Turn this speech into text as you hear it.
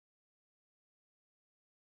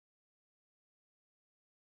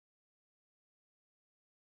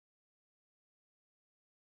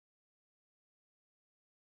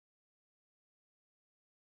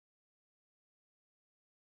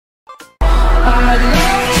Hey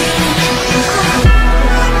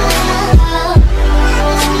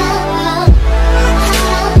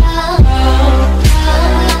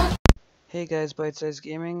guys, Bite Size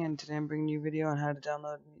Gaming, and today I'm bringing you a video on how to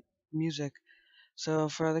download music. So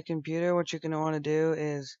for the computer, what you're going to want to do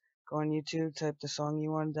is go on YouTube, type the song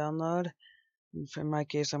you want to download. In my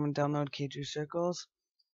case, I'm going to download Keiju Circles.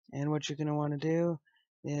 And what you're going to want to do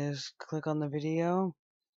is click on the video.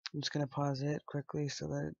 I'm just going to pause it quickly so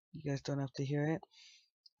that you guys don't have to hear it.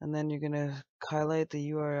 And then you're going to highlight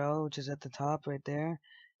the URL, which is at the top right there.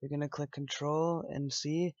 You're going to click Control and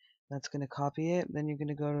C. That's going to copy it. Then you're going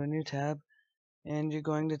to go to a new tab. And you're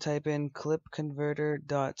going to type in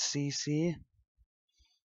clipconverter.cc.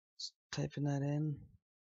 Just typing that in.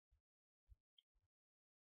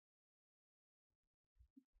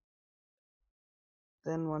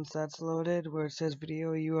 Then once that's loaded, where it says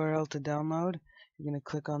video URL to download, you're going to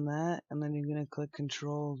click on that, and then you're going to click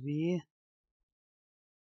Control V.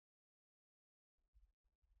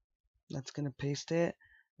 That's going to paste it.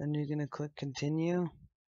 Then you're going to click Continue.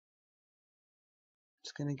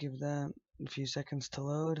 It's going to give that a few seconds to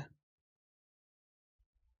load.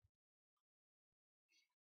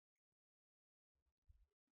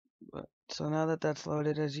 So now that that's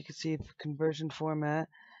loaded, as you can see, conversion format,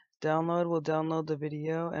 download will download the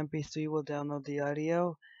video, MP3 will download the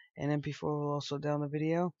audio, and MP4 will also download the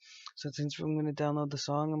video. So since I'm going to download the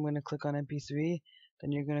song, I'm going to click on MP3,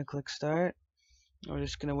 then you're going to click Start. We're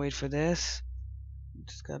just going to wait for this.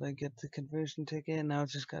 Just got to get the conversion ticket, and now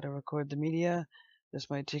it's just got to record the media. This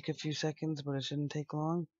might take a few seconds, but it shouldn't take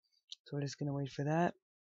long. So we're just going to wait for that.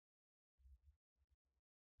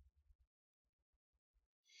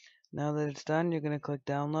 Now that it's done, you're going to click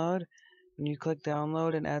download. When you click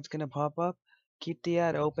download, an ad's going to pop up. Keep the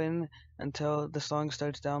ad open until the song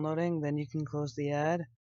starts downloading. Then you can close the ad.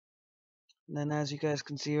 And then as you guys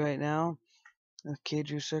can see right now,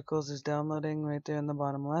 Keiju Circles is downloading right there in the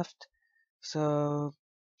bottom left. So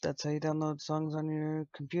that's how you download songs on your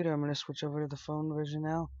computer. I'm going to switch over to the phone version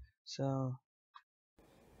now. So,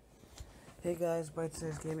 hey guys, Bite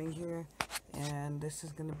Size Gaming here, and this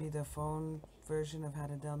is going to be the phone version of how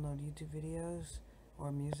to download YouTube videos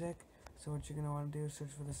or music. So what you're going to want to do is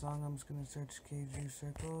search for the song. I'm just going to search Keiju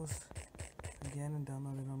Circles again and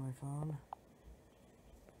download it on my phone.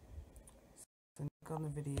 So click on the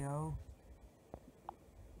video.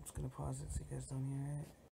 I'm just going to pause it so you guys don't hear it.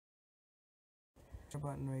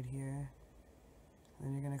 Button right here, and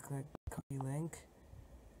then you're going to click copy link.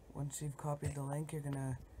 Once you've copied the link, you're going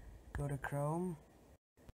to go to Chrome,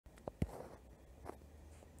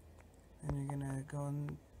 and you're going to go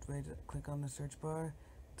and click on the search bar,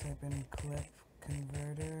 type in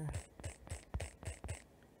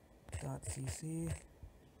clipconverter.cc, click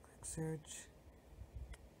search,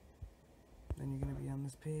 then you're going to be on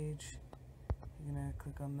this page. You're going to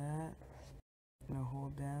click on that, you're going to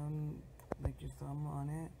hold down like your thumb on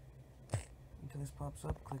it until this pops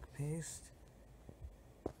up. Click paste,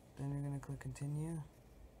 then you're going to click continue.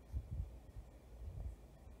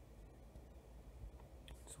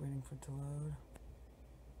 Just waiting for it to load.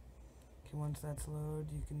 Okay, once that's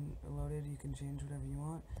loaded, you can change whatever you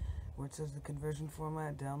want. Where it says the conversion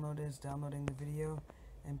format, download is downloading the video,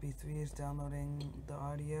 MP3 is downloading the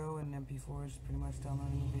audio, and MP4 is pretty much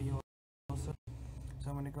downloading the video also. So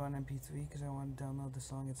I'm going to go on MP3 because I want to download the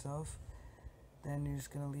song itself. Then you're just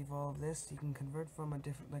going to leave all of this. You can convert from a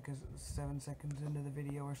different, like 7 seconds into the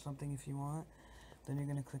video or something if you want. Then you're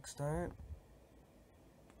going to click start.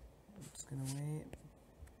 I'm just going to wait.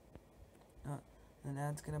 An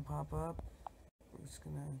ad's going to pop up. We're just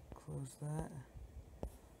going to close that.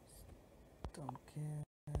 Don't care.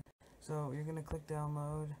 So you're going to click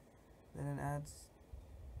download. Then an ad's,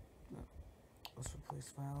 let's replace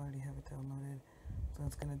file. I already have it downloaded. So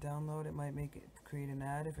it's going to download. It might create an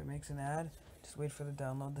ad. If it makes an ad, just wait for the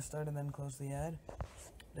download to start and then close the ad.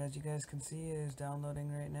 But as you guys can see, it is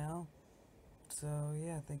downloading right now. So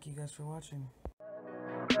yeah, thank you guys for watching.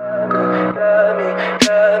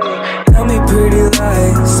 Tell me pretty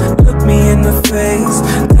lies, look me in the face.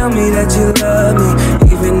 Tell me that you love me,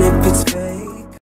 even if it's